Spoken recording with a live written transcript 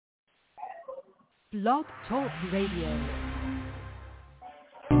Blog Talk Radio.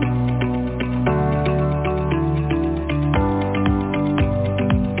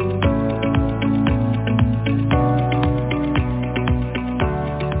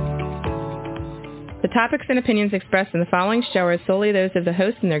 The topics and opinions expressed in the following show are solely those of the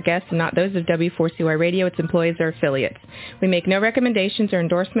host and their guests and not those of W4CY Radio, its employees, or affiliates. We make no recommendations or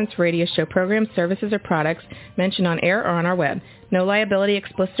endorsements for radio show programs, services, or products mentioned on air or on our web. No liability,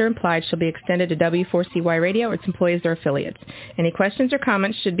 explicit or implied, shall be extended to W4CY Radio or its employees or affiliates. Any questions or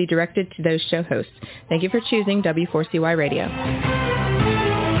comments should be directed to those show hosts. Thank you for choosing W4CY Radio.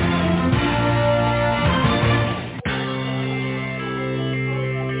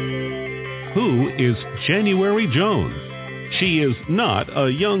 Who is January Jones? She is not a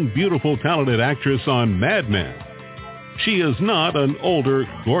young, beautiful, talented actress on Mad Men. She is not an older,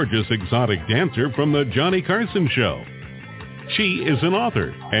 gorgeous, exotic dancer from the Johnny Carson show. She is an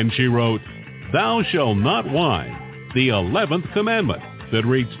author, and she wrote Thou Shalt Not Whine, the 11th Commandment, that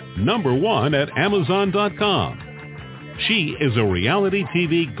reached #1 at Amazon.com. She is a reality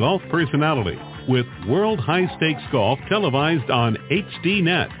TV golf personality with World High Stakes Golf televised on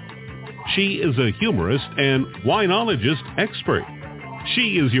HDNet. She is a humorist and winologist expert.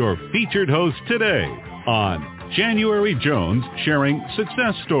 She is your featured host today on January Jones Sharing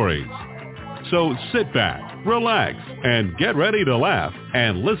Success Stories. So sit back, relax, and get ready to laugh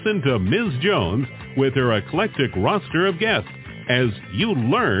and listen to Ms. Jones with her eclectic roster of guests as you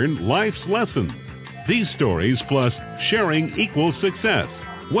learn life's lessons. These stories plus sharing equals success.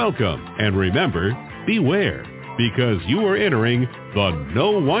 Welcome, and remember, beware, because you are entering the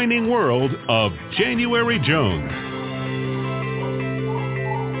no whining world of January Jones.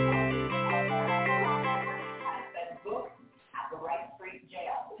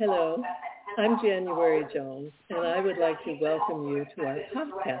 Hello, I'm January Jones, and I would like to welcome you to our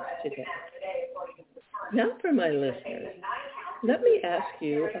podcast today. Now for my listeners, let me ask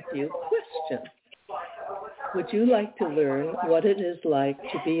you a few questions. Would you like to learn what it is like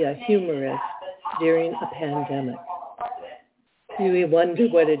to be a humorist during a pandemic? Do you wonder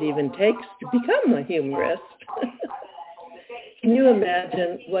what it even takes to become a humorist? Can you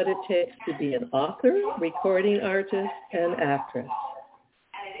imagine what it takes to be an author, recording artist, and actress?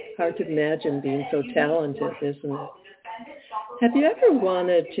 Hard to imagine being so talented, isn't it? Have you ever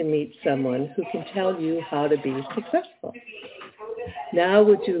wanted to meet someone who can tell you how to be successful? Now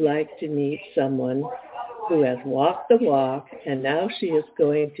would you like to meet someone who has walked the walk, and now she is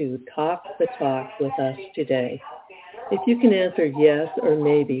going to talk the talk with us today? If you can answer yes or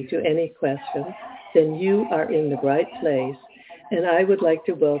maybe to any question, then you are in the right place, and I would like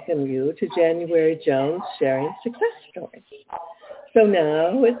to welcome you to January Jones Sharing Success Stories. So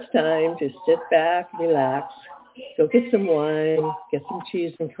now it's time to sit back, relax, go get some wine, get some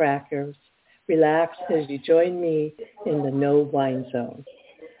cheese and crackers, relax as you join me in the no wine zone.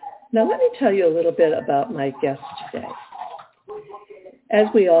 Now let me tell you a little bit about my guest today. As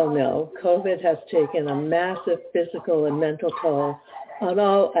we all know, COVID has taken a massive physical and mental toll on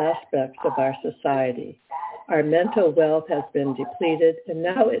all aspects of our society. Our mental wealth has been depleted, and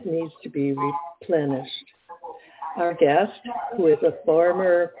now it needs to be replenished. Our guest, who is a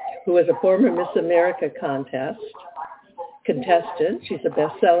former Miss America contestant, she's a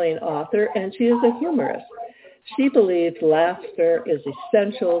best-selling author, and she is a humorist. She believes laughter is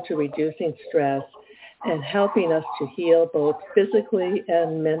essential to reducing stress and helping us to heal both physically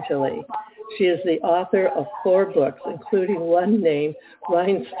and mentally. She is the author of 4 books, including one named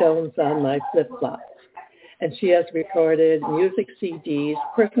Rhinestones on My Flip-Flops. And she has recorded music CDs,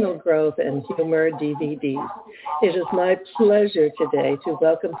 personal growth, and humor DVDs. It is my pleasure today to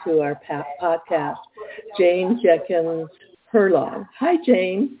welcome to our podcast Jane Jenkins Herlong. Hi,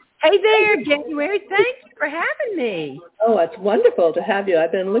 Jane. Hey there, January. Thank you for having me. Oh, it's wonderful to have you.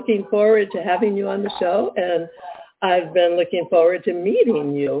 I've been looking forward to having you on the show, and I've been looking forward to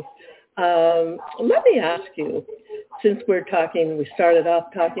meeting you. Let me ask you, since we started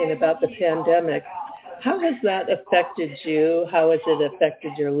off talking about the pandemic, how has that affected you? How has it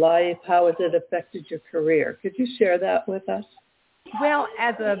affected your life? How has it affected your career? Could you share that with us? Well,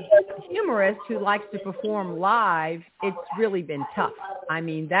 as a humorist who likes to perform live, it's really been tough. I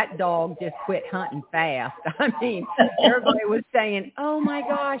mean, that dog just quit hunting fast. I mean, everybody was saying, oh, my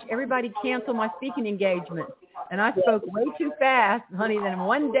gosh, everybody canceled my speaking engagement. And I spoke way too fast, honey, then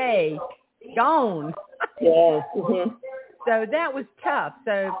one day, gone. Yeah. Mm-hmm. So that was tough.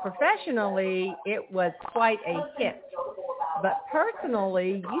 So professionally, it was quite a hit. But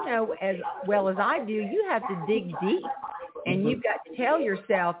personally, you know, as well as I do, you have to dig deep And you've got to tell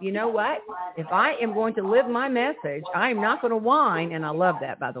yourself, you know what? If I am going to live my message, I am not going to whine. And I love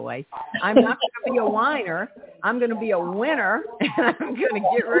that, by the way. I'm not going to be a whiner. I'm going to be a winner. And I'm going to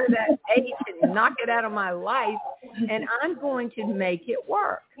get rid of that H and knock it out of my life. And I'm going to make it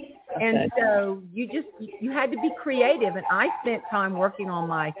work. And so you had to be creative. And I spent time working on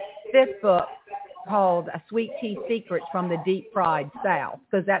my 5th book called Sweet Tea Secrets from the Deep Fried South,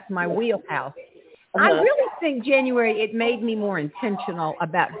 because that's my wheelhouse. I really think, January, it made me more intentional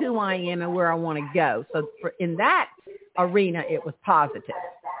about who I am and where I want to go. So in that arena, it was positive.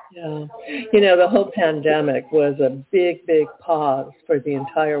 Yeah. You know, the whole pandemic was a big, big pause for the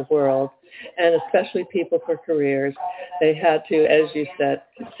entire world, and especially people for careers. They had to, as you said,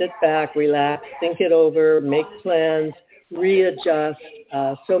 sit back, relax, think it over, make plans, readjust.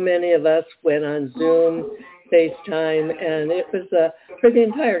 So many of us went on Zoom, FaceTime, and it was for the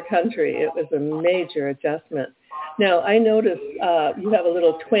entire country, it was a major adjustment. Now, I noticed you have a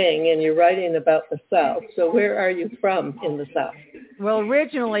little twang and you're writing about the South. So where are you from in the South? Well,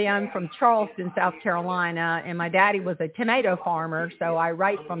 originally I'm from Charleston, South Carolina, and my daddy was a tomato farmer, so I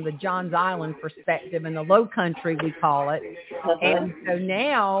write from the Johns Island perspective in the Low Country, we call it. And so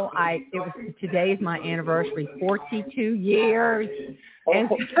now today is my anniversary, 42 years. And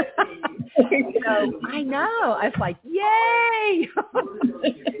so I know, I was like, yay,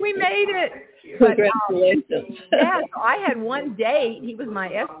 we made it. Congratulations. So I had one date. He was my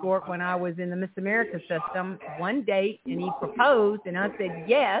escort when I was in the Miss America system. One date, and he proposed, and I said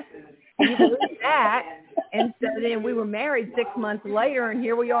yes. Can you believe that? And so then we were married 6 months later, and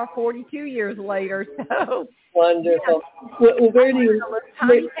here we are 42 years later. So wonderful. Yeah. Where do you live? A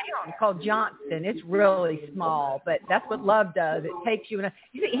tiny town called Johnston. It's really small, but that's what love does. It takes you.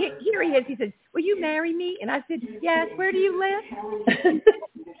 Here he is. He said, "Will you marry me?" And I said, "Yes." "Where do you live?"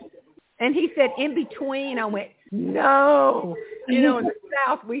 And he said, "In between." I went, "No." You know, in the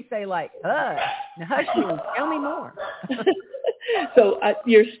South, we say like, "Now hush me, tell me more." So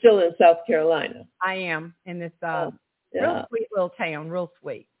you're still in South Carolina. I am in this real sweet little town, real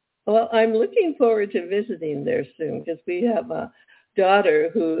sweet. Well, I'm looking forward to visiting there soon because we have a daughter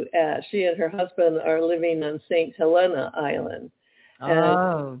who, she and her husband are living on St. Helena Island.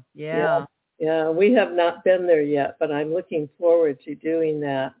 And, yeah. Yeah, we have not been there yet, but I'm looking forward to doing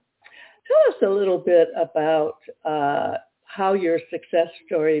that. Tell us a little bit about how your success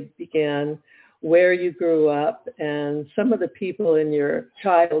story began, where you grew up, and some of the people in your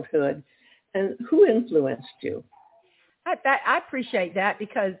childhood, and who influenced you. I appreciate that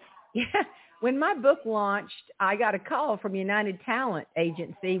because when my book launched, I got a call from United Talent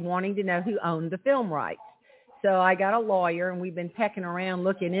Agency wanting to know who owned the film rights. So I got a lawyer, and we've been pecking around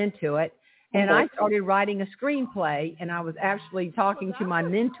looking into it. And I started writing a screenplay, and I was actually talking to my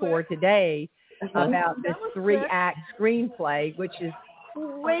mentor today about this 3-act screenplay, which is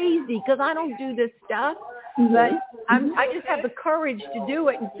crazy because I don't do this stuff, but I just have the courage to do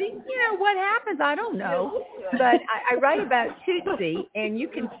it and see, what happens. I don't know. But I write about Tootsie, and you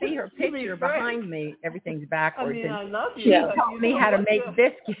can see her picture behind me. Everything's backwards. And she taught me how to make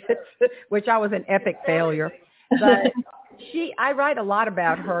biscuits, which I was an epic failure. But I write a lot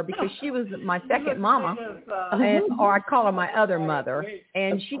about her because she was my second mama, or I call her my other mother.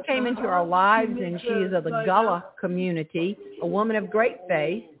 And she came into our lives, and she is of the Gullah community, a woman of great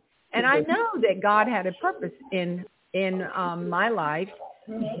faith. And I know that God had a purpose in my life,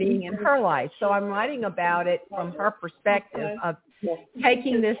 being in her life. So I'm writing about it from her perspective of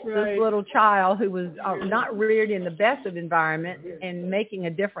taking this little child who was not reared in the best of environments and making a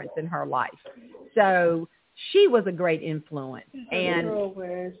difference in her life. So she was a great influence, and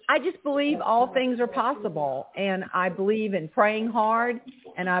I just believe all things are possible, and I believe in praying hard,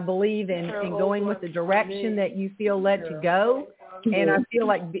 and I believe in going with the direction that you feel led to go, and I feel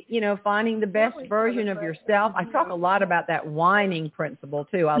like, finding the best version of yourself. I talk a lot about that whining principle,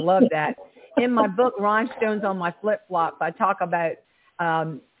 too. I love that. In my book, Rhinestones on My Flip-Flops, I talk about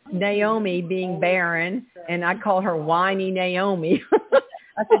Naomi being barren, and I call her whiny Naomi.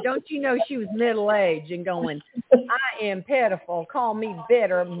 I said, don't you know she was middle-aged and going, I am pitiful, call me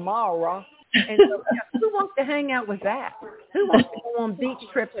bitter, Mara. And so, who wants to hang out with that? Who wants to go on beach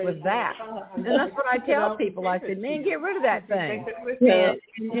trips with that? And that's what I tell people. I said, man, get rid of that thing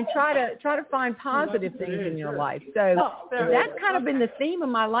and try to find positive things in your life. So that's kind of been the theme of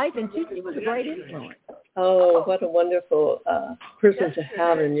my life, and Tootsie was a great influence. Oh, what a wonderful person to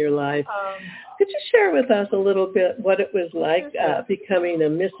have in your life. Could you share with us a little bit what it was like becoming a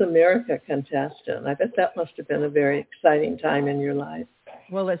Miss America contestant? I bet that must have been a very exciting time in your life.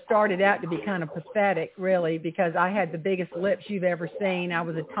 Well, it started out to be kind of pathetic, really, because I had the biggest lips you've ever seen. I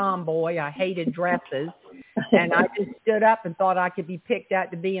was a tomboy. I hated dresses. And I just stood up and thought I could be picked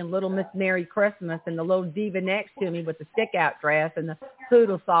out to be in Little Miss Merry Christmas, and the little diva next to me with the stick-out dress and the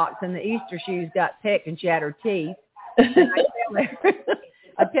poodle socks and the Easter shoes got picked, and she had her teeth. And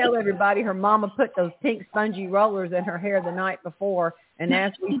I tell everybody her mama put those pink spongy rollers in her hair the night before, and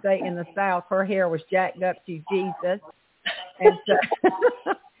as we say in the South, her hair was jacked up to Jesus. And so,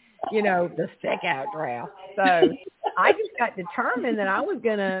 the stick-out dress. So I just got determined that I was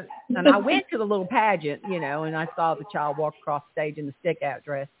going to, and I went to the little pageant, and I saw the child walk across stage in the stick-out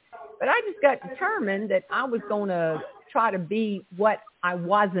dress. But I just got determined that I was going to try to be what I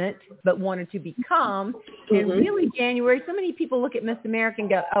wasn't, but wanted to become. And really, January, so many people look at Miss America and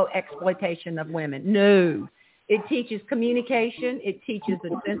go, oh, exploitation of women. No. It teaches communication. It teaches a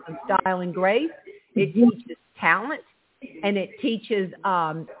sense of style and grace. It teaches talent. And it teaches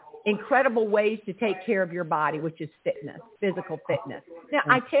incredible ways to take care of your body, which is fitness, physical fitness. Now,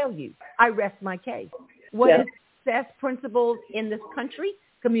 I tell you, I rest my case. What is success principles in this country?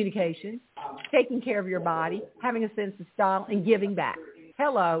 Communication, taking care of your body, having a sense of style, and giving back.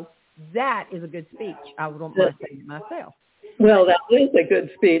 Hello, that is a good speech. I would want to say it myself. Well, that is a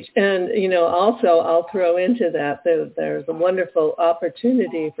good speech. And, also I'll throw into that there's a wonderful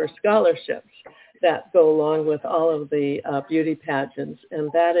opportunity for scholarships that go along with all of the beauty pageants.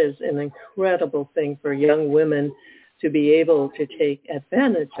 And that is an incredible thing for young women to be able to take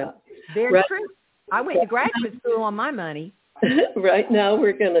advantage of. Very true. I went to graduate school on my money. Right now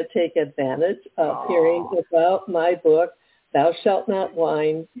we're going to take advantage of hearing about my book, Thou Shalt Not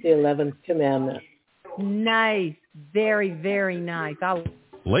Whine, the 11th Commandment. Nice. Very, very nice.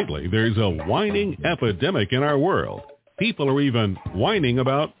 Lately, there's a whining epidemic in our world. People are even whining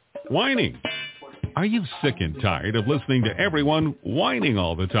about whining. Are you sick and tired of listening to everyone whining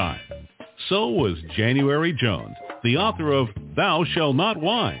all the time? So was January Jones, the author of Thou Shalt Not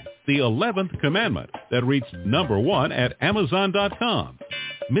Whine, the 11th Commandment, that reached #1 at Amazon.com.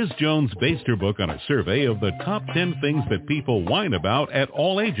 Ms. Jones based her book on a survey of the top 10 things that people whine about at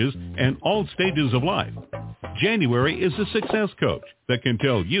all ages and all stages of life. January is a success coach that can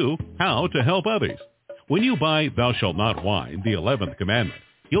tell you how to help others. When you buy Thou Shalt Not Whine, the 11th Commandment,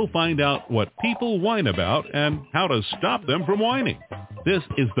 you'll find out what people whine about and how to stop them from whining. This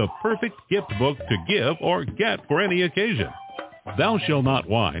is the perfect gift book to give or get for any occasion. Thou Shalt Not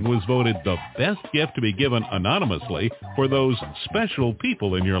Whine was voted the best gift to be given anonymously for those special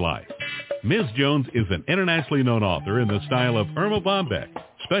people in your life. Ms. Jones is an internationally known author in the style of Irma Bombeck,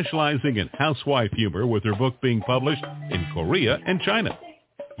 specializing in housewife humor, with her book being published in Korea and China.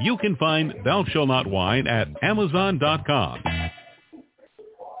 You can find Thou Shalt Not Whine at Amazon.com.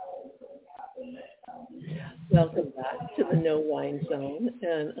 Welcome back to the No Wine Zone,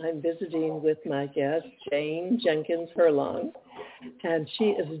 and I'm visiting with my guest, Jenkins Herlong, and she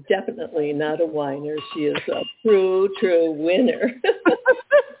is definitely not a whiner. She is a true winner.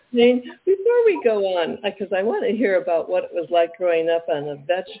 Jane, before we go on, because I want to hear about what it was like growing up on a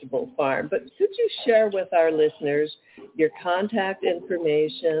vegetable farm, but could you share with our listeners your contact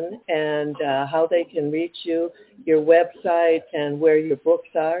information and how they can reach you, your website, and where your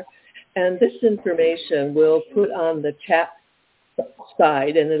books are? And this information we'll put on the chat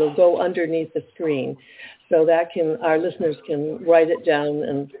side, and it'll go underneath the screen, so that our listeners can write it down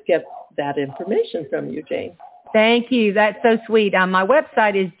and get that information from you, Jane. Thank you. That's so sweet. My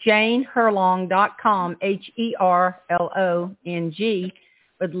website is janeherlong.com, HERLONG.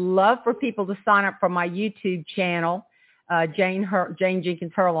 Would love for people to sign up for my YouTube channel, Jane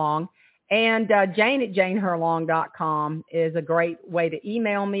Jenkins Herlong. And Jane at janeherlong.com is a great way to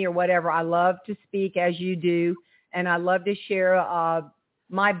email me or whatever. I love to speak as you do, and I love to share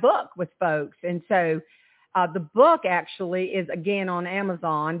my book with folks. And so the book actually is, again, on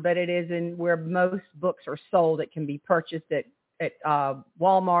Amazon, but it is in where most books are sold. It can be purchased at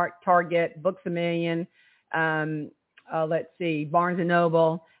Walmart, Target, Books A Million, Barnes &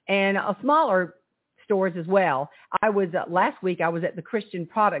 Noble, and smaller stores as well. Last week I was at the Christian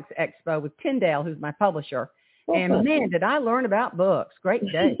Products Expo with Tyndale, who's my publisher, and man, did I learn about books. Great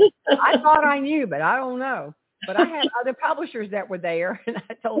day. I thought I knew, but I don't know. But I had other publishers that were there, and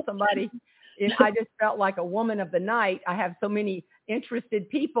I told somebody, I just felt like a woman of the night. I have so many interested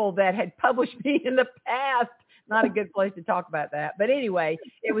people that had published me in the past. Not a good place to talk about that. But anyway,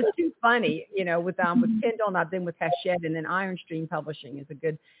 it was too funny, with Tyndall, and I've been with Hachette, and then Iron Stream Publishing is a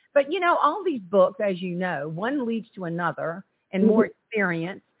good. But, all these books, as you know, one leads to another and more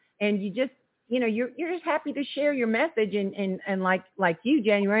experience. And you just, you're just happy to share your message. And like you,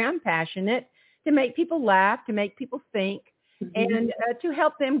 January, I'm passionate to make people laugh, to make people think, and to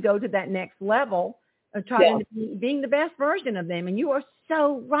help them go to that next level of trying to being the best version of them. And you are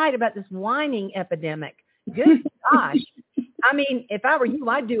so right about this whining epidemic. Good gosh. I mean, if I were you,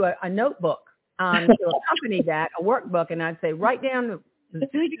 I'd do a notebook to accompany that, a workbook, and I'd say, write down as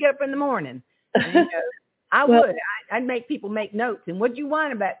soon as you get up in the morning. And, I would. I'd make people make notes. And what do you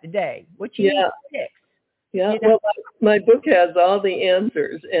want about today? What you need to fix? Yeah, well, my book has all the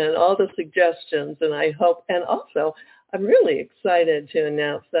answers and all the suggestions, and I hope, and also I'm really excited to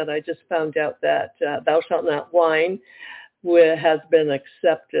announce that I just found out that Thou Shalt Not Whine has been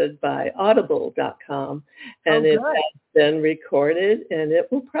accepted by audible.com, and it has been recorded, and it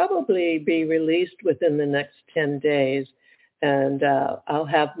will probably be released within the next 10 days. And I'll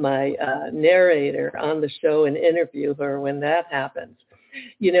have my narrator on the show and interview her when that happens.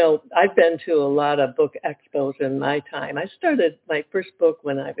 You know, I've been to a lot of book expos in my time. I started my first book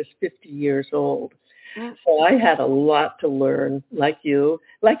when I was 50 years old. So I had a lot to learn, like you,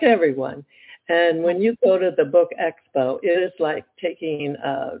 like everyone. And when you go to the book expo, it is like taking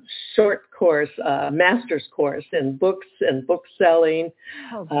a short course, master's course in books and book selling.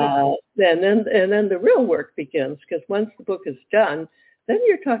 And then the real work begins, because once the book is done, then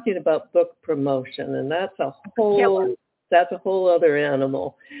you're talking about book promotion, and that's a whole other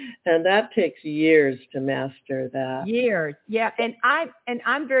animal, and that takes years to master that. Years, yeah. And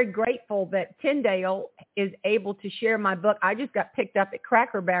I'm very grateful that Tyndale is able to share my book. I just got picked up at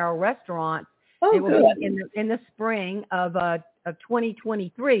Cracker Barrel Restaurant. Oh, it will be in the spring of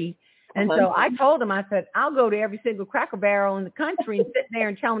 2023. And so I told him, I said, I'll go to every single Cracker Barrel in the country and sit there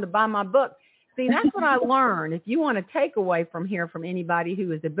and tell them to buy my book. See, that's what I learned. If you want to take away from here from anybody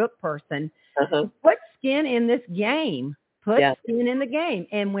who is a book person, put skin in this game. Put skin in the game.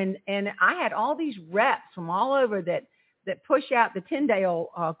 And I had all these reps from all over that push out the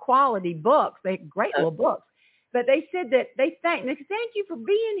Tyndale quality books. They had great little books. But they said that they said, thank you for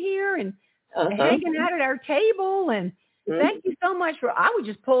being here and hanging out at our table. And thank you so much I would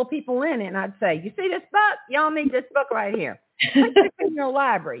just pull people in and I'd say, you see this book? Y'all need this book right here. Put this in your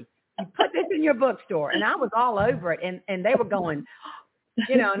library. You put this in your bookstore. And I was all over it. And they were going,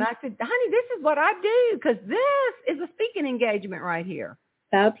 and I said, honey, this is what I do, because this is a speaking engagement right here.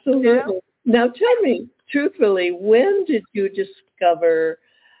 Absolutely. Now tell me, truthfully, when did you discover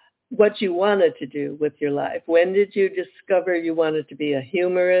what you wanted to do with your life? When did you discover you wanted to be a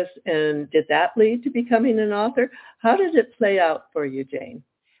humorist, and did that lead to becoming an author? How did it play out for you, Jane?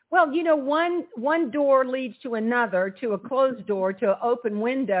 Well, one door leads to another, to a closed door, to an open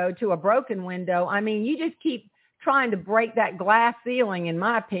window, to a broken window. I mean, you just keep trying to break that glass ceiling, in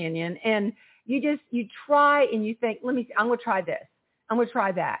my opinion. And you try and you think, I'm going to try this. I'm going to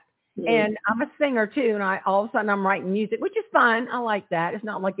try that. Mm-hmm. And I'm a singer too. And all of a sudden I'm writing music, which is fine. I like that. It's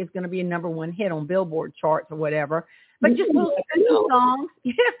not like it's going to be a number one hit on Billboard charts or whatever, but just little songs.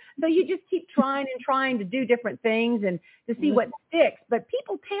 So you just keep trying and trying to do different things and to see what sticks. But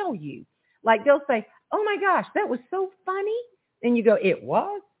people tell you, like they'll say, oh my gosh, that was so funny. And you go, it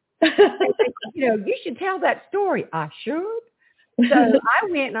was? You should tell that story. I should. So I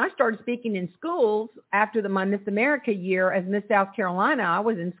went and I started speaking in schools after my Miss America year as Miss South Carolina. I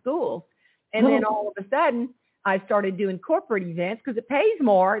was in schools. And then all of a sudden I started doing corporate events because it pays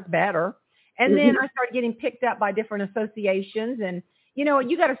more. It's better. And then I started getting picked up by different associations. And, you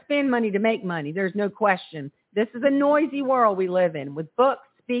got to spend money to make money. There's no question. This is a noisy world we live in with books,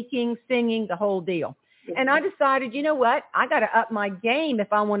 speaking, singing, the whole deal. And I decided, you know what? I got to up my game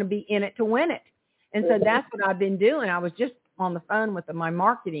if I want to be in it to win it. And so that's what I've been doing. I was just on the phone with my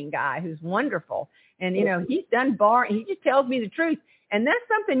marketing guy who's wonderful. And, he's done he just tells me the truth. And that's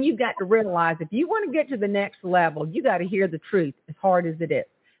something you got to realize. If you want to get to the next level, you got to hear the truth as hard as it is.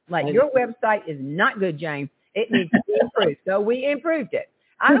 Like your website is not good, Jane. It needs to be improved. So we improved it.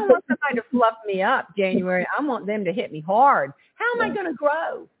 I don't want somebody to fluff me up, January. I want them to hit me hard. How am I going to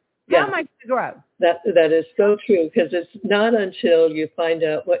grow? How am I going to grow? That is so true, because it's not until you find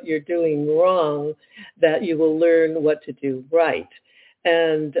out what you're doing wrong that you will learn what to do right.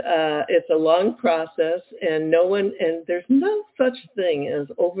 And it's a long process, and there's no such thing as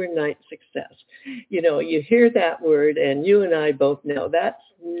overnight success. You hear that word, and you and I both know that's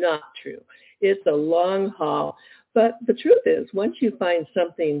not true. It's a long haul. But the truth is, once you find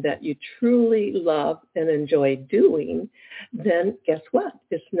something that you truly love and enjoy doing, then guess what?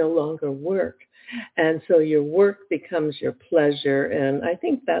 It's no longer work. And so your work becomes your pleasure. And I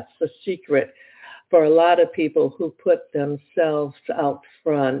think that's the secret for a lot of people who put themselves out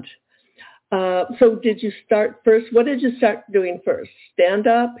front. So did you start first? What did you start doing first?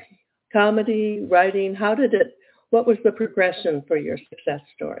 Stand-up, comedy, writing? What was the progression for your success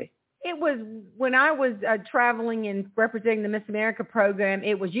story? It was when I was traveling and representing the Miss America program,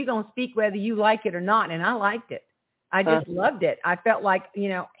 it was you going to speak whether you like it or not. And I liked it. I just loved it. I felt like,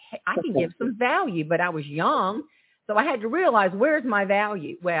 hey, I can give some value, but I was young. So I had to realize, where's my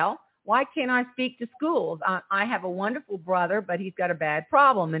value? Well, why can't I speak to schools? I have a wonderful brother, but he's got a bad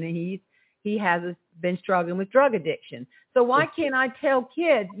problem, and he has been struggling with drug addiction. So why can't I tell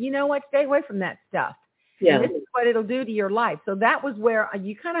kids, you know what, stay away from that stuff. Yeah. And this is what it'll do to your life. So that was where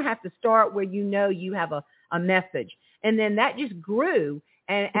you kind of have to start where you have a message. And then that just grew.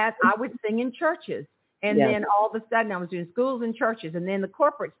 And as I would sing in churches. And then all of a sudden I was doing schools and churches, and then the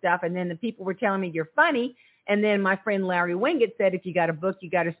corporate stuff. And then the people were telling me, you're funny. And then my friend Larry Winget said, if you got a book, you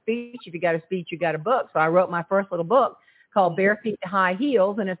got a speech. If you got a speech, you got a book. So I wrote my first little book called Bare Feet to High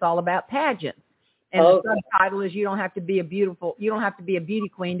Heels, and it's all about pageants. And the subtitle is you don't have to be a beauty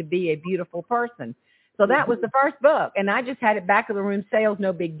queen to be a beautiful person. So that was the first book. And I just had it back of the room sales,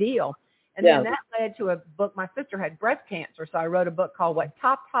 no big deal. And then that led to a book. My sister had breast cancer, so I wrote a book called What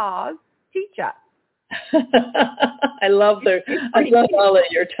Top Haws Teach Us. I love all of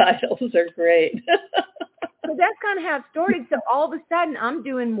your titles. They're great. So that's kind of how it started. So all of a sudden, I'm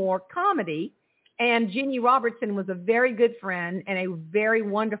doing more comedy. And Jeannie Robertson was a very good friend and a very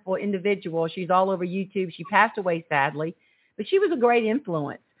wonderful individual. She's all over YouTube. She passed away, sadly, but she was a great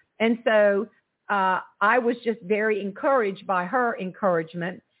influence. And so I was just very encouraged by her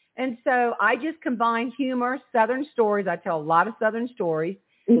encouragement. And so I just combined humor, Southern stories. I tell a lot of Southern stories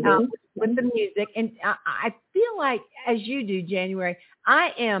with the music. And I feel like, as you do, January,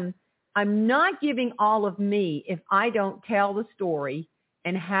 I'm not giving all of me if I don't tell the story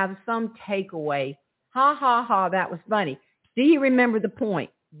and have some takeaway. Ha, ha, ha, that was funny. Do you remember the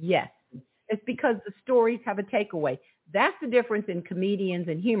point? Yes. It's because the stories have a takeaway. That's the difference in comedians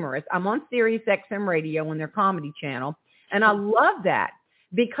and humorists. I'm on Sirius XM radio on their comedy channel, and I love that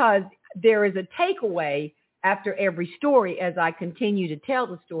because there is a takeaway after every story as I continue to tell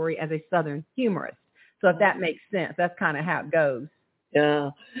the story as a Southern humorist. So if that makes sense, that's kind of how it goes.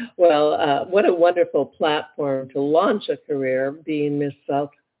 Yeah. Well, what a wonderful platform to launch a career, being Miss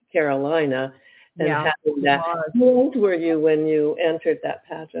South Carolina and having that. How old were you when you entered that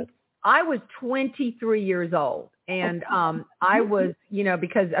pageant? I was 23 years old. And I was,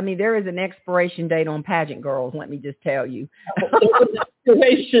 because, there is an expiration date on pageant girls, let me just tell you.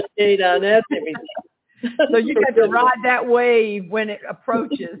 Expiration date on everything. So you got to ride that wave when it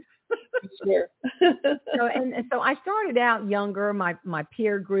approaches. Sure. So I started out younger. My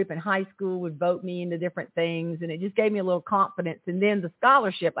peer group in high school would vote me into different things, and it just gave me a little confidence. And then the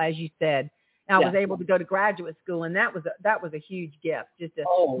scholarship, as you said, I was able to go to graduate school, and that was a huge gift. Just to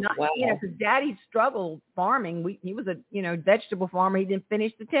because Daddy struggled farming. He was a vegetable farmer. He didn't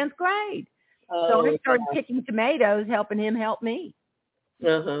finish the 10th grade, so I started picking tomatoes, helping him help me.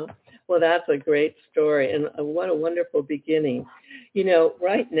 Well, that's a great story, and what a wonderful beginning.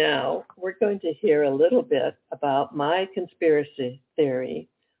 Right now, we're going to hear a little bit about my conspiracy theory.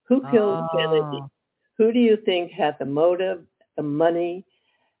 Who killed Kennedy? Who do you think had the motive, the money,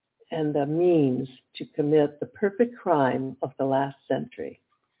 and the means to commit the perfect crime of the last century?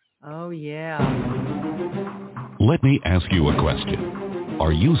 Oh, yeah. Let me ask you a question.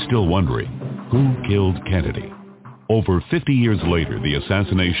 Are you still wondering who killed Kennedy? Over 50 years later, the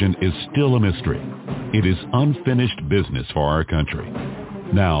assassination is still a mystery. It is unfinished business for our country.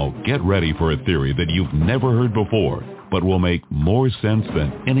 Now, get ready for a theory that you've never heard before, but will make more sense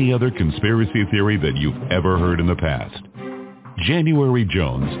than any other conspiracy theory that you've ever heard in the past. January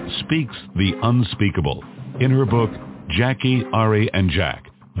Jones speaks the unspeakable in her book, Jackie, Ari, and Jack,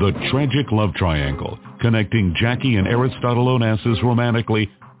 The Tragic Love Triangle, connecting Jackie and Aristotle Onassis romantically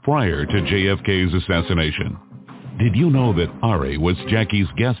prior to JFK's assassination. Did you know that Ari was Jackie's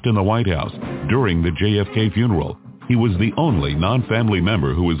guest in the White House during the JFK funeral? He was the only non-family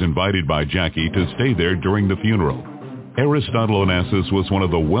member who was invited by Jackie to stay there during the funeral. Aristotle Onassis was one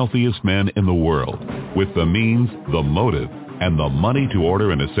of the wealthiest men in the world, with the means, the motive, and the money to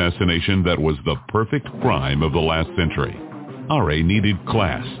order an assassination that was the perfect crime of the last century. Ari needed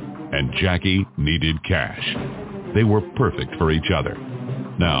class, and Jackie needed cash. They were perfect for each other.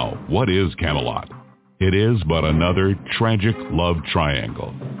 Now, what is Camelot? It is but another tragic love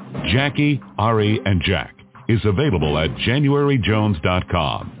triangle. Jackie, Ari, and Jack is available at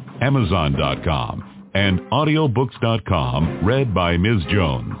JanuaryJones.com, Amazon.com, and audiobooks.com, read by Ms.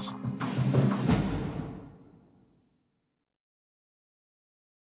 Jones.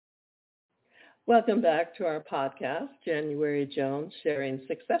 Welcome back to our podcast, January Jones, sharing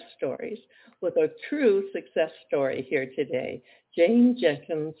success stories with a true success story here today, Jane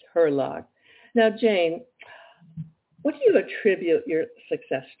Jenkins Herlong. Now, Jane, what do you attribute your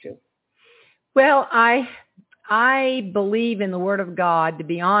success to? Well, I believe in the Word of God, to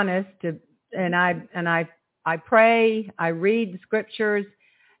be honest, and I I pray, I read the scriptures,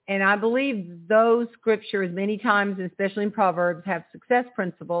 and I believe those scriptures many times, especially in Proverbs, have success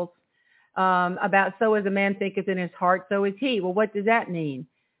principles about so as a man thinketh in his heart, so is he. Well, what does that mean?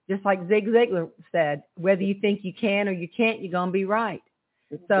 Just like Zig Ziglar said, whether you think you can or you can't, you're going to be right.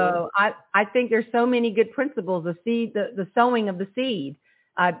 Mm-hmm. So I think there's so many good principles. The seed, the sowing of the seed.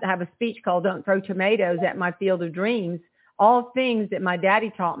 I have a speech called Don't Throw Tomatoes at My Field of Dreams. All things that my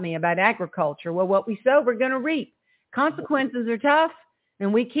daddy taught me about agriculture. Well, what we sow, we're going to reap. Consequences are tough,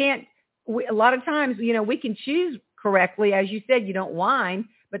 and a lot of times, we can choose correctly. As you said, you don't whine,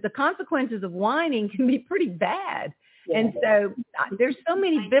 but the consequences of whining can be pretty bad. Yeah. And so there's so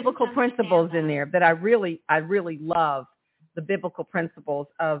many biblical principles in there that I really love the biblical principles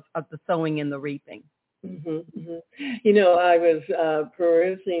of the sowing and the reaping. Mm-hmm, mm-hmm. I was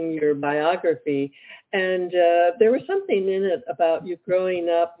perusing your biography, and there was something in it about you growing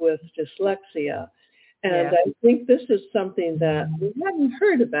up with dyslexia. And I think this is something that we hadn't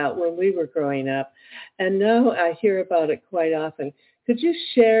heard about when we were growing up, and now I hear about it quite often. Could you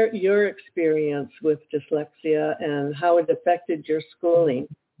share your experience with dyslexia and how it affected your schooling?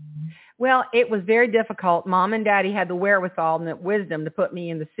 Well, it was very difficult. Mom and Daddy had the wherewithal and the wisdom to put me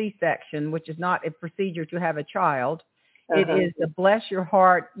in the C-section, which is not a procedure to have a child. Uh-huh. It is the bless your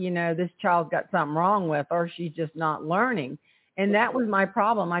heart, this child's got something wrong with her, she's just not learning. And that was my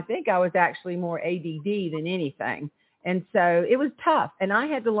problem. I think I was actually more ADD than anything. And so it was tough, and I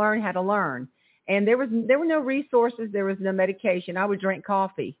had to learn how to learn. And there were no resources. There was no medication. I would drink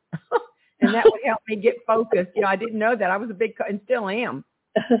coffee, and that would help me get focused. I didn't know that. I was and still am.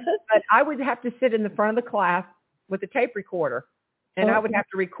 But I would have to sit in the front of the class with a tape recorder, and I would have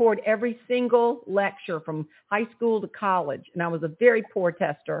to record every single lecture from high school to college. And I was a very poor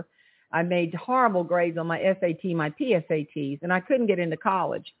tester. I made horrible grades on my SAT, my PSATs, and I couldn't get into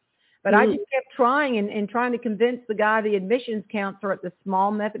college. But I just kept trying and trying to convince the guy, the admissions counselor at the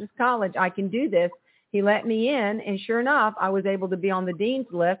small Methodist college, I can do this. He let me in, and sure enough, I was able to be on the dean's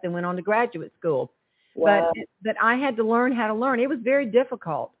list and went on to graduate school. Wow. But I had to learn how to learn. It was very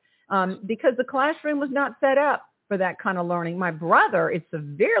difficult because the classroom was not set up for that kind of learning. My brother is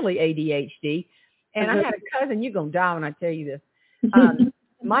severely ADHD, and I had a cousin. You're going to die when I tell you this.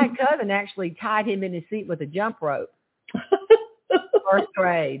 My cousin actually tied him in his seat with a jump rope. First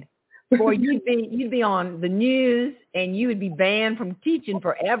grade. Boy, you'd be on the news, and you would be banned from teaching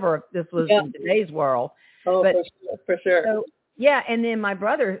forever if this was in today's world. Oh, but, for sure. So, and then my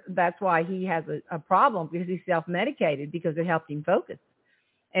brother, that's why he has a problem, because he's self-medicated, because it helped him focus.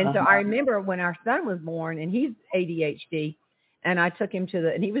 And so I remember when our son was born, and he's ADHD, and I took him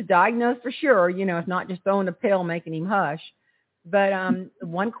and he was diagnosed for sure, it's not just throwing a pill making him hush. But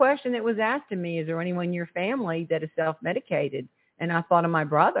one question that was asked to me, is there anyone in your family that is self-medicated? And I thought of my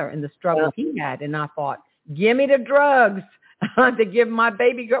brother and the struggle he had. And I thought, give me the drugs to give my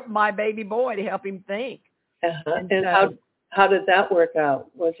baby boy to help him think. And so, how did that work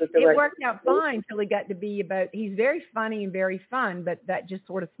out? Was it It worked out fine till he got to be he's very funny and very fun, but that just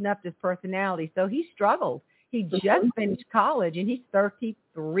sort of snuffed his personality. So he struggled. He just finished college, and he's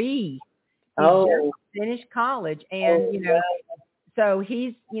 33. He just finished college. And, so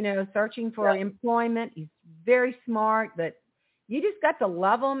he's, searching for employment. He's very smart, but you just got to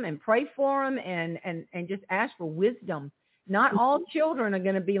love him and pray for him and just ask for wisdom. Not all children are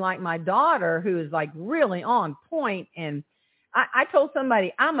going to be like my daughter, who is like really on point. And I told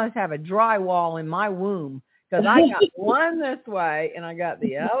somebody I must have a drywall in my womb, because I got one this way and I got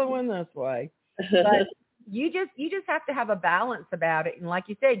the other one this way. But you just have to have a balance about it. And like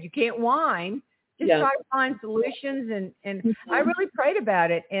you said, you can't whine. Just try to find solutions. And I really prayed about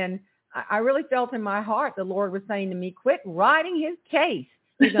it. And I really felt in my heart the Lord was saying to me, quit writing his case.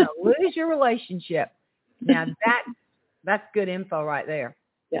 You're going to lose your relationship. Now, that's good info right there.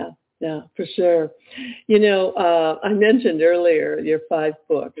 Yeah, for sure. I mentioned earlier your 5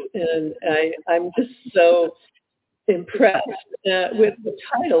 books, and I'm just so impressed with the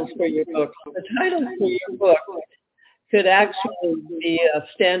titles for your books. The titles for your book could actually be a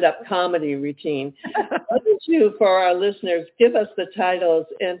stand-up comedy routine. Why don't you, for our listeners, give us the titles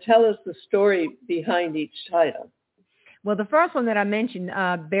and tell us the story behind each title? Well, the first one that I mentioned,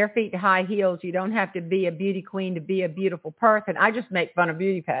 Bare Feet to High Heels, you don't have to be a beauty queen to be a beautiful person. I just make fun of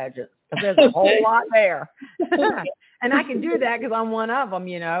beauty pageants, because there's a whole lot there. And I can do that because I'm one of them,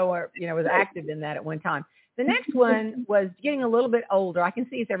 was active in that at one time. The next one was getting a little bit older. I can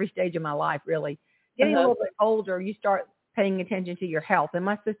see it's every stage of my life, really. Getting a little bit older, you start paying attention to your health. And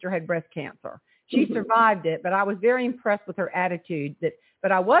my sister had breast cancer. She survived it, but I was very impressed with her attitude.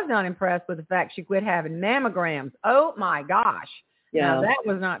 But I was not impressed with the fact she quit having mammograms. Oh, my gosh. Yeah. Now, that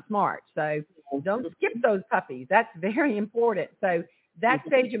was not smart. So don't skip those puppies. That's very important. So that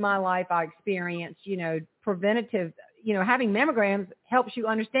stage of my life, I experienced, preventative, having mammograms helps you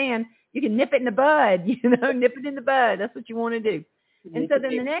understand you can nip it in the bud, nip it in the bud. That's what you want to do. And so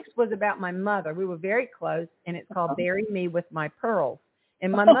then the next was about my mother. We were very close, and it's called Bury Me With My Pearls.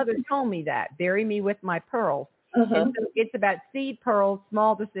 And my mother told me that, bury me with my pearls. And so it's about seed pearls,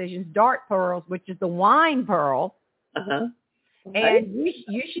 small decisions, dark pearls, which is the wine pearl. And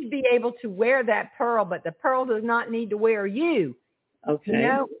you should be able to wear that pearl, but the pearl does not need to wear you. Okay.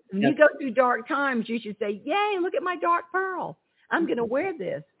 When you go through dark times, you should say, yay, look at my dark pearl. I'm going to wear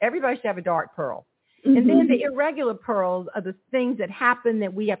this. Everybody should have a dark pearl. And then the irregular pearls are the things that happen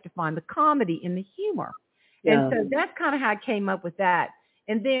that we have to find the comedy and the humor. And so that's kind of how I came up with that.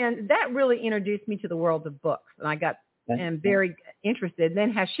 And then that really introduced me to the world of books. And I got very interested.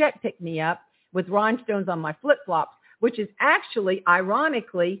 Then Hachette picked me up with rhinestones on my flip-flops, which is actually,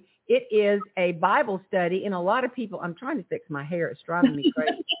 ironically, it is a Bible study. And a lot of people, I'm trying to fix my hair. It's driving me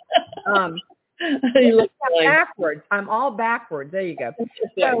crazy. You look backwards. I'm all backwards. There you go.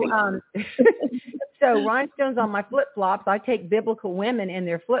 So rhinestones on my flip-flops. I take biblical women in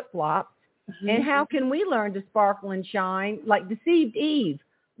their flip-flops. And how can we learn to sparkle and shine like deceived Eve?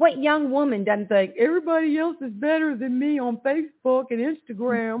 What young woman doesn't think everybody else is better than me on Facebook and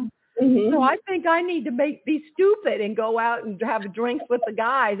Instagram? So I think I need to be stupid and go out and have drinks with the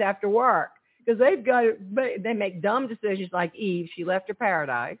guys after work because they make dumb decisions like Eve. She left her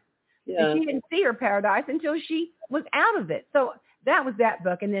paradise. And she didn't see her paradise until she was out of it. So that was that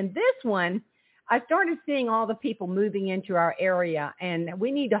book. And then this one, I started seeing all the people moving into our area, and we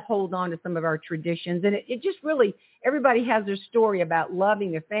need to hold on to some of our traditions. And it just really, everybody has their story about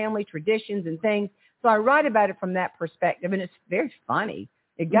loving their family, traditions, and things. So I write about it from that perspective, and it's very funny.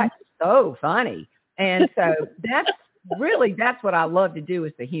 It got so funny. And so that's what I love to do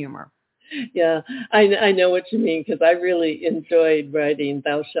is the humor. Yeah, I know what you mean because I really enjoyed writing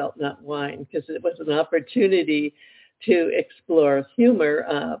Thou Shalt Not Whine because it was an opportunity to explore humor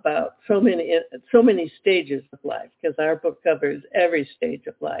about so many stages of life because our book covers every stage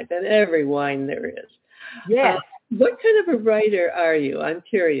of life and every whine there is. Yes. What kind of a writer are you? I'm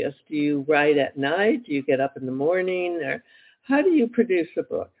curious. Do you write at night? Do you get up in the morning? Or how do you produce a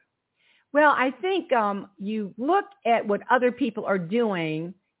book? Well, I think you look at what other people are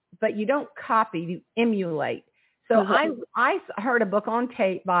doing, but you don't copy, you emulate. So I heard a book on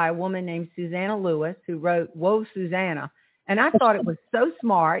tape by a woman named Susanna Lewis who wrote Whoa, Susanna. And I thought it was so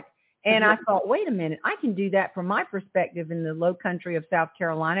smart. And I thought, wait a minute, I can do that from my perspective in the low country of South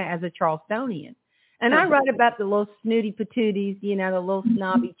Carolina as a Charlestonian. And I write about the little snooty patooties, the little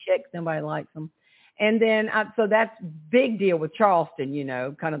snobby chicks. Nobody likes them. And then, so that's big deal with Charleston,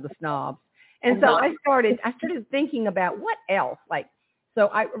 kind of the snobs. And so I started thinking about what else, so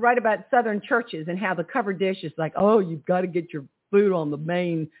I write about Southern churches and how the cover dish is like, oh, you've got to get your food on the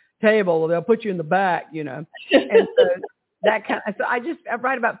main table or they'll put you in the back, And so I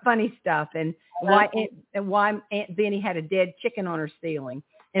write about funny stuff and why Aunt Benny had a dead chicken on her ceiling.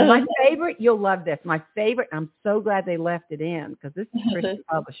 And my favorite, you'll love this. My favorite, I'm so glad they left it in because this is Christian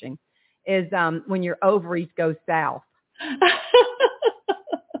Publishing, is when your ovaries go south.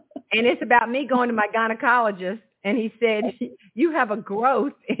 And it's about me going to my gynecologist. And he said, you have a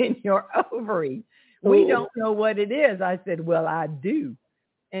growth in your ovary. We don't know what it is. I said, well, I do.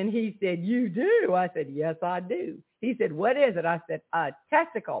 And he said, you do? I said, yes, I do. He said, what is it? I said, a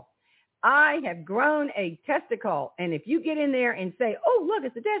testicle. I have grown a testicle. And if you get in there and say, oh, look,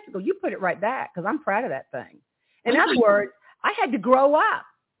 it's a testicle, you put it right back because I'm proud of that thing. In other words, I had to grow up.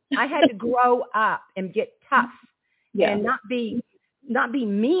 I had to grow up and get tough and not be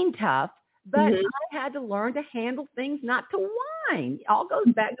mean tough. But I had to learn to handle things, not to whine. It all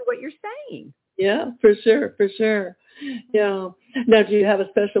goes back to what you're saying. Yeah, for sure. Yeah. Now, do you have a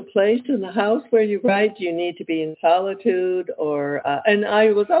special place in the house where you write? Do you need to be in solitude? Or and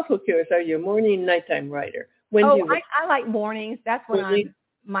I was also curious, are you a morning, nighttime writer? I like mornings. That's when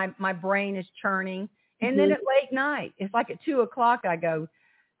my brain is churning. And then at late night, it's like at 2:00, I go,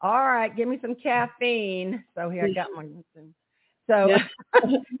 all right, give me some caffeine. So here I got my... So,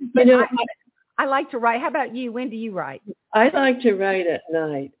 but I like to write. How about you? When do you write? I like to write at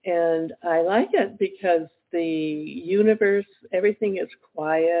night, and I like it because the universe, everything is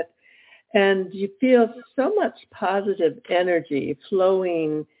quiet, and you feel so much positive energy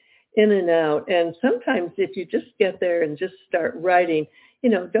flowing in and out. And sometimes if you just get there and just start writing,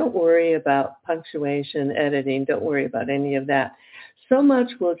 don't worry about punctuation, editing, don't worry about any of that. So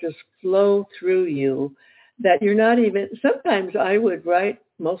much will just flow through you that you're not even, sometimes I would write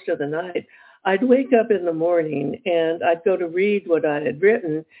most of the night. I'd wake up in the morning and I'd go to read what I had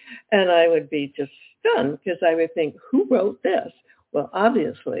written, and I would be just stunned because I would think, who wrote this? Well,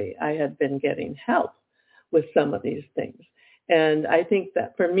 obviously, I had been getting help with some of these things. And I think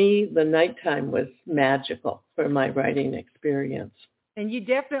that for me, the nighttime was magical for my writing experience. And you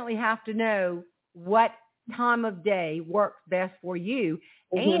definitely have to know what time of day works best for you.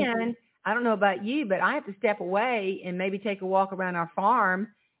 Mm-hmm. And I don't know about you, but I have to step away and maybe take a walk around our farm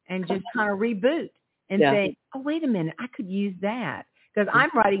and just kind of reboot and think, oh, wait a minute, I could use that because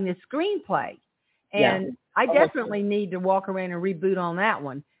I'm writing this screenplay. And I definitely need to walk around and reboot on that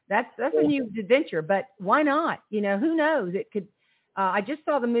one. That's a new adventure, but why not? You know, who knows? It could. I just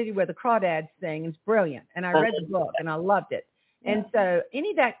saw the movie where the crawdads sing. It's brilliant, and I read the book and I loved it. And so any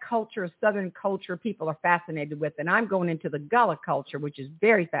of that culture, Southern culture, people are fascinated with. And I'm going into the Gullah culture, which is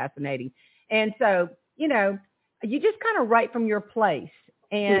very fascinating. And so, you know, you just kind of write from your place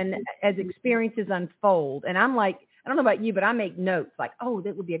and as experiences unfold. And I'm like, I don't know about you, but I make notes like, oh,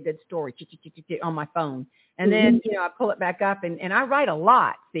 that would be a good story on my phone. And then, you know, I pull it back up and I write a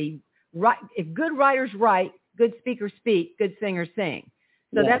lot. See, if good writers write, good speakers speak, good singers sing.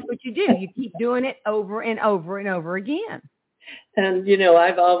 So that's what you do. You keep doing it over and over and over again. And, you know,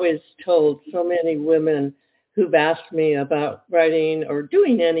 I've always told so many women who've asked me about writing or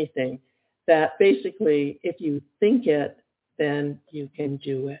doing anything that basically if you think it, then you can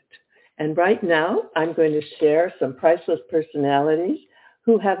do it. And right now, I'm going to share some priceless personalities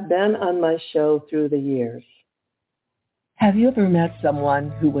who have been on my show through the years. Have you ever met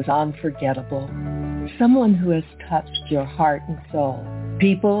someone who was unforgettable? Someone who has touched your heart and soul?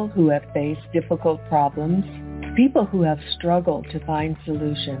 People who have faced difficult problems? People who have struggled to find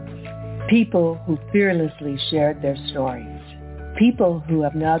solutions? People who fearlessly shared their stories? People who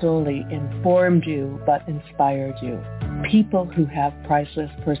have not only informed you, but inspired you? People who have priceless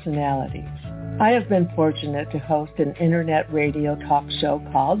personalities. I have been fortunate to host an internet radio talk show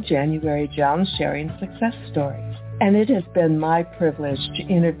called January Jones Sharing Success Stories. And it has been my privilege to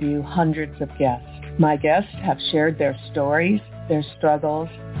interview hundreds of guests. My guests have shared their stories, their struggles,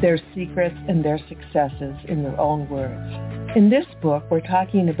 their secrets, and their successes in their own words. In this book, we're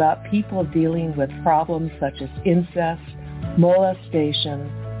talking about people dealing with problems such as incest,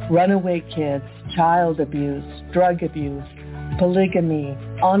 molestation, runaway kids, child abuse, drug abuse, polygamy,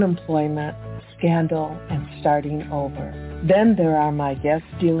 unemployment, scandal, and starting over. Then there are my guests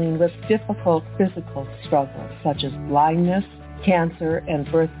dealing with difficult physical struggles such as blindness, cancer, and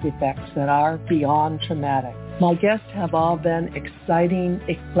birth defects that are beyond traumatic. My guests have all been exciting,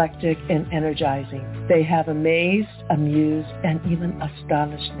 eclectic, and energizing. They have amazed, amused, and even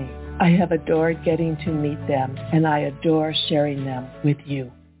astonished me. I have adored getting to meet them, and I adore sharing them with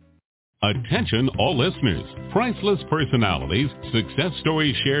you. Attention all listeners. Priceless Personalities, Success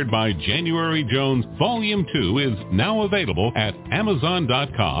Stories Shared by January Jones, Volume 2 is now available at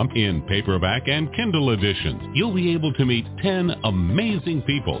Amazon.com in paperback and Kindle editions. You'll be able to meet 10 amazing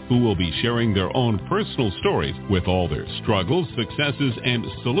people who will be sharing their own personal stories with all their struggles, successes, and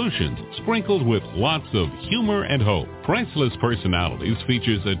solutions, sprinkled with lots of humor and hope. Priceless Personalities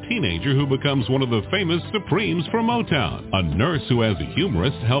features a teenager who becomes one of the famous Supremes from Motown, a nurse who as a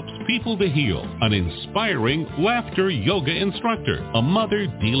humorist helps people to heal, an inspiring laughter yoga instructor, a mother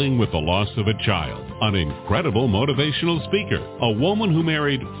dealing with the loss of a child, an incredible motivational speaker, a woman who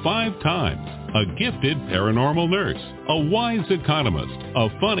married 5 times, a gifted paranormal nurse, a wise economist, a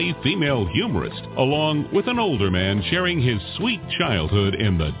funny female humorist, along with an older man sharing his sweet childhood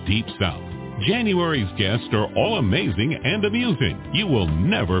in the Deep South. January's guests are all amazing and amusing. You will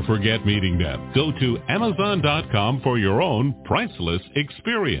never forget meeting them. Go to Amazon.com for your own priceless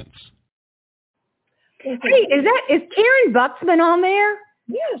experience. Hey, is Karen Buxman on there?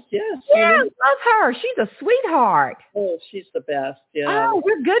 Yes. Yeah, I love her. She's a sweetheart. Oh, she's the best. Yeah. Oh,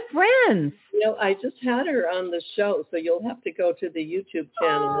 we're good friends. You know, I just had her on the show, so you'll have to go to the YouTube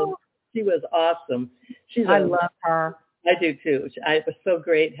channel. She was awesome. I love her. I do too. It was so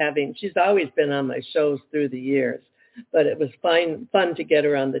great she's always been on my shows through the years, but it was fun to get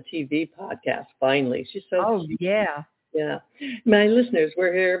her on the TV podcast finally. She's so sweet. Yeah. Yeah. My listeners,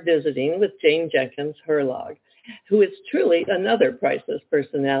 we're here visiting with Jane Jenkins Herlong, who is truly another priceless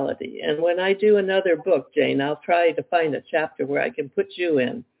personality. And when I do another book, Jane, I'll try to find a chapter where I can put you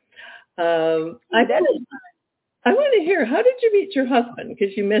in. I want to hear, how did you meet your husband?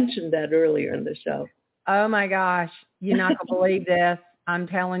 Because you mentioned that earlier in the show. Oh, my gosh. You're not going to believe this. I'm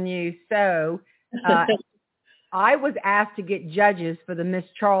telling you. So I was asked to get judges for the Miss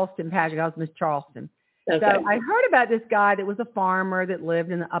Charleston pageant. I was Miss Charleston. Okay. So I heard about this guy that was a farmer that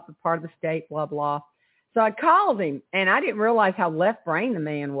lived in the upper part of the state, blah, blah. So I called him, and I didn't realize how left brain the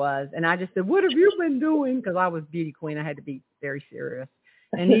man was. And I just said, what have you been doing? Because I was beauty queen. I had to be very serious.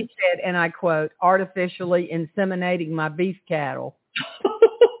 And he said, and I quote, artificially inseminating my beef cattle.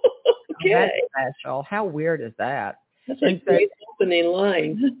 Okay. That's special. How weird is that? That's a great opening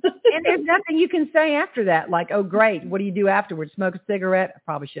line. And there's nothing you can say after that. Like, oh, great. What do you do afterwards? Smoke a cigarette? I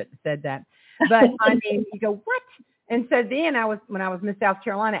probably shouldn't have said that. But, I mean, you go, what? And so then when I was Miss South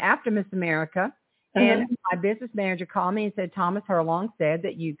Carolina after Miss America, and my business manager called me and said, Thomas Herlong said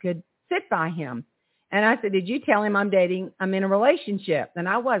that you could sit by him. And I said, did you tell him I'm in a relationship? And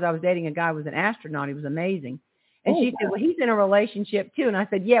I was dating a guy who was an astronaut. He was amazing. And she said, well, he's in a relationship too. And I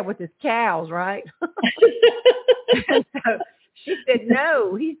said, yeah, with his cows, right? And so she said,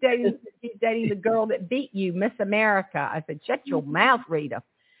 no, he's dating the girl that beat you, Miss America. I said, shut your mouth, Rita.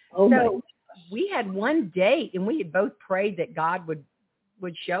 So we had one date, and we had both prayed that God would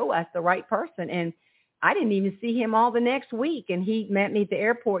show us the right person. And I didn't even see him all the next week. And he met me at the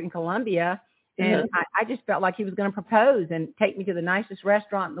airport in Columbia. And I just felt like he was going to propose and take me to the nicest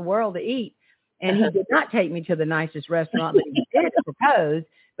restaurant in the world to eat. And he did not take me to the nicest restaurant, but he did propose.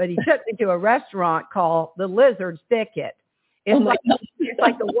 But he took me to a restaurant called the Lizard's Thicket. It's like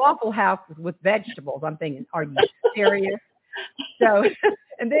the Waffle House with vegetables. I'm thinking, are you serious? So,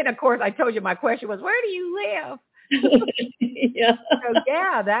 and then, of course, I told you my question was, where do you live? Yeah. So,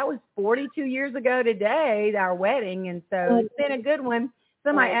 yeah, that was 42 years ago today, our wedding. And so it's been a good one.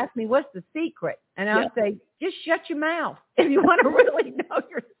 Somebody asked me, what's the secret? And I'll say, just shut your mouth. If you want to really know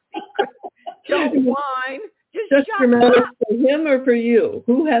your secret, don't whine. Just shut your mouth. up. For him or for you?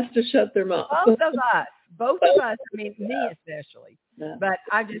 Who has to shut their mouth? Both of us. I mean, me especially. Yeah. But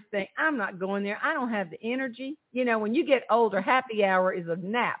I just think, I'm not going there. I don't have the energy. You know, when you get older, happy hour is a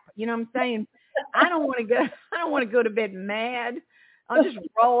nap. You know what I'm saying? I don't want to go to bed mad. I'll just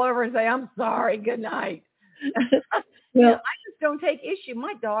roll over and say, I'm sorry. Good night. Well, I just don't take issue.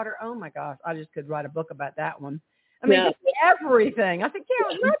 My daughter, oh my gosh, I just could write a book about that one. I mean, just everything. I said,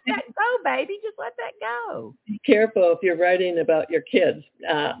 Carol, let that go, baby. Just let that go. Be careful if you're writing about your kids.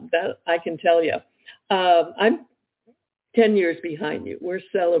 That I can tell you. I'm 10 years behind you. We're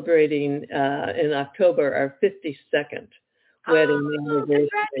celebrating in October our 52nd wedding anniversary.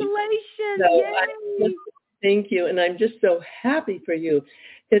 Congratulations. Thank you. And I'm just so happy for you.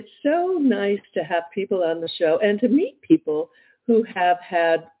 It's so nice to have people on the show and to meet people who have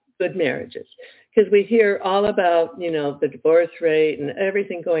had good marriages, because we hear all about, the divorce rate and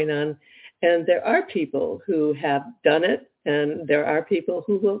everything going on. And there are people who have done it, and there are people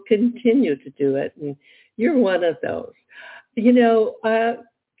who will continue to do it. And you're one of those.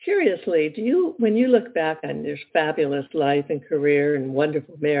 Curiously, when you look back on your fabulous life and career and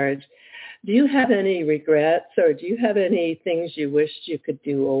wonderful marriage, do you have any regrets, or do you have any things you wished you could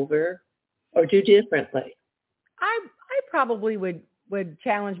do over or do differently? I probably would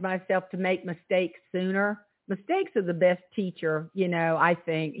challenge myself to make mistakes sooner. Mistakes are the best teacher, I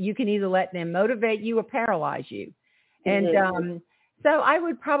think. You can either let them motivate you or paralyze you. And so I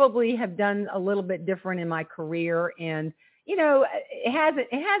would probably have done a little bit different in my career. And, it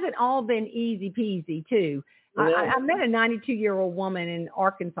hasn't all been easy peasy too. I met a 92-year-old woman in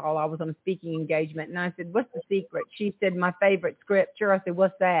Arkansas. I was on a speaking engagement, and I said, what's the secret? She said, my favorite scripture. I said,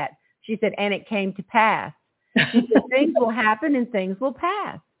 what's that? She said, and it came to pass. She said, things will happen and things will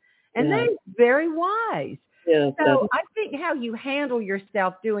pass. And that's very wise. Yeah, so I think how you handle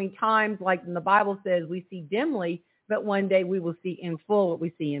yourself during times like when the Bible says we see dimly, but one day we will see in full what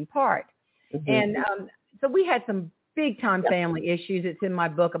we see in part. Mm-hmm. And so we had some big-time family issues. It's in my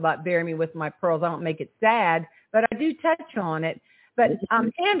book about Bury Me With My Pearls. I don't make it sad, but I do touch on it. But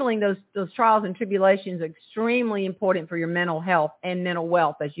handling those trials and tribulations is extremely important for your mental health and mental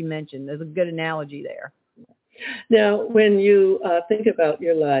wealth, as you mentioned. There's a good analogy there. Now, when you think about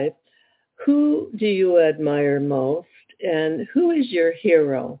your life, who do you admire most, and who is your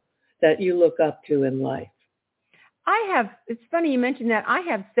hero that you look up to in life? It's funny you mentioned that. I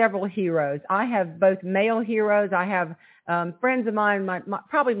have several heroes. I have both male heroes. I have friends of mine.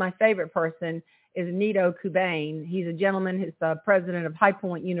 Probably my favorite person is Nito Kubain. He's a gentleman. He's the president of High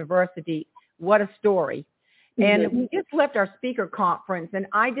Point University. What a story. Mm-hmm. And we just left our speaker conference, and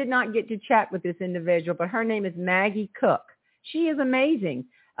I did not get to chat with this individual, but her name is Maggie Cook. She is amazing.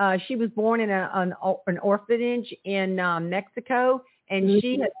 She was born in an orphanage in Mexico, and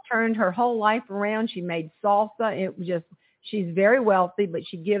she has turned her whole life around. She made salsa. She's very wealthy, but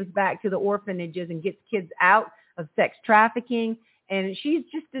she gives back to the orphanages and gets kids out of sex trafficking. And she's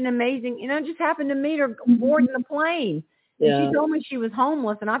just an amazing, I just happened to meet her boarding the plane. And she told me she was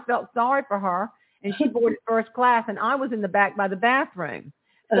homeless, and I felt sorry for her. And she boarded first class, and I was in the back by the bathroom.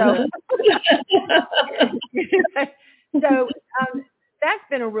 So, so that's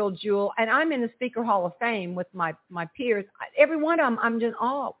been a real jewel. And I'm in the Speaker Hall of Fame with my peers. Every one of them I'm just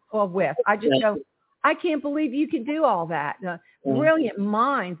awe with. I just go, I can't believe you can do all that. Brilliant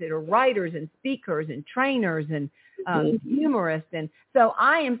minds that are writers and speakers and trainers and humorists. And so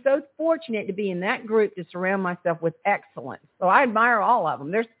I am so fortunate to be in that group to surround myself with excellence. So I admire all of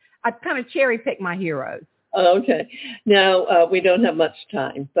them. I kind of cherry pick my heroes. Okay. Now, we don't have much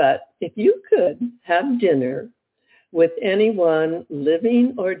time, but if you could have dinner with anyone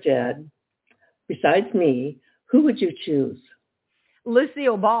living or dead besides me, who would you choose?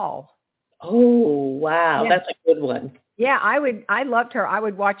 Lucille Ball. Oh, wow. Yeah. That's a good one. Yeah, I loved her. I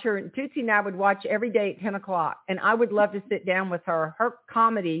would watch her. Tootsie and I would watch every day at 10 o'clock. And I would love to sit down with her. Her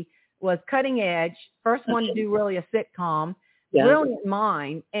comedy was cutting edge. First one to do really a sitcom. Yeah. Brilliant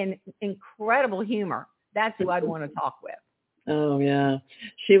mind and incredible humor. That's who I'd want to talk with. Oh, yeah.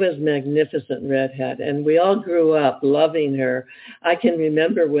 She was a magnificent redhead. And we all grew up loving her. I can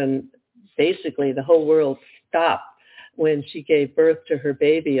remember when basically the whole world stopped when she gave birth to her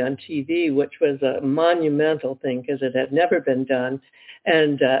baby on TV, which was a monumental thing because it had never been done.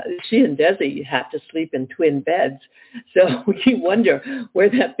 And she and Desi had to sleep in twin beds. So you wonder where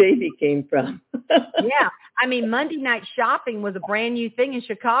that baby came from. Yeah. I mean, Monday Night Shopping was a brand new thing in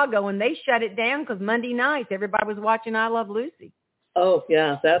Chicago, and they shut it down because Monday nights everybody was watching I Love Lucy. Oh,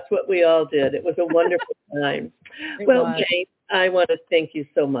 yeah. That's what we all did. It was a wonderful time. Well, Jane, I want to thank you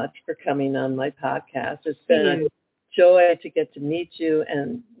so much for coming on my podcast. It's been a joy to get to meet you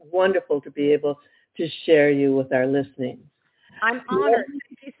and wonderful to be able to share you with our listening. I'm honored.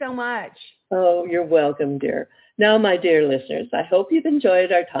 Thank you so much. Oh, you're welcome, dear. Now, my dear listeners, I hope you've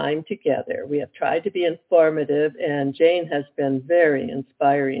enjoyed our time together. We have tried to be informative, and Jane has been very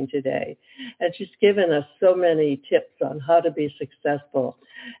inspiring today. And she's given us so many tips on how to be successful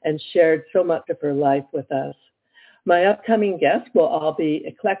and shared so much of her life with us. My upcoming guests will all be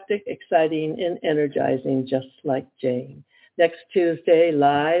eclectic, exciting, and energizing, just like Jane. Next Tuesday,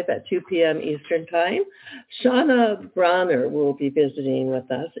 live at 2 p.m. Eastern Time, Shauna Bronner will be visiting with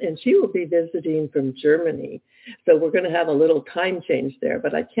us, and she will be visiting from Germany. So we're going to have a little time change there,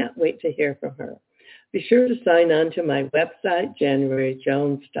 but I can't wait to hear from her. Be sure to sign on to my website,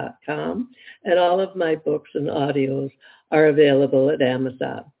 JanuaryJones.com, and all of my books and audios are available at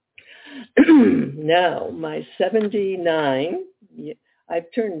Amazon. Now, my 79,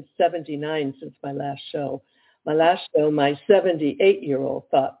 I've turned 79 since my last show. My 78-year-old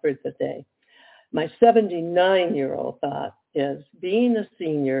thought for the day. My 79-year-old thought is being a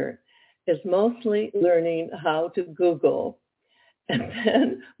senior is mostly learning how to Google and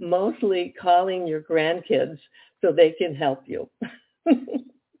then mostly calling your grandkids so they can help you.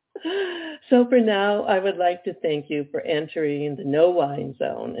 So for now, I would like to thank you for entering the No Whine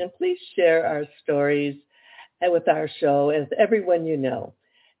Zone, and please share our stories with our show with everyone you know.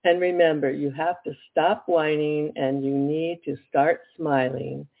 And remember, you have to stop whining and you need to start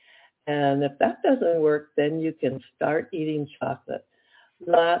smiling. And if that doesn't work, then you can start eating chocolate.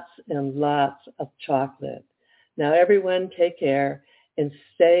 Lots and lots of chocolate. Now, everyone, take care and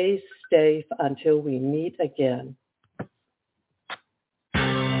stay safe until we meet again.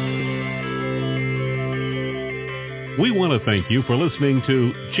 We want to thank you for listening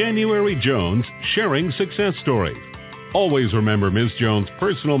to January Jones Sharing Success Stories. Always remember Ms. Jones'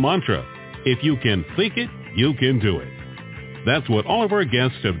 personal mantra, if you can think it, you can do it. That's what all of our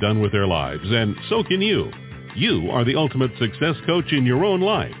guests have done with their lives, and so can you. You are the ultimate success coach in your own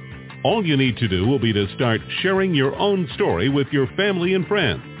life. All you need to do will be to start sharing your own story with your family and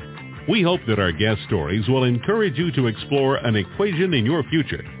friends. We hope that our guest stories will encourage you to explore an equation in your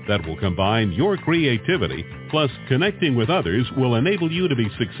future that will combine your creativity plus connecting with others will enable you to be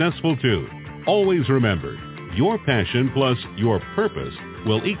successful too. Always remember, your passion plus your purpose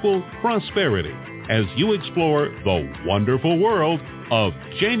will equal prosperity as you explore the wonderful world of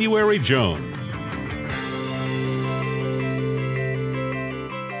January Jones.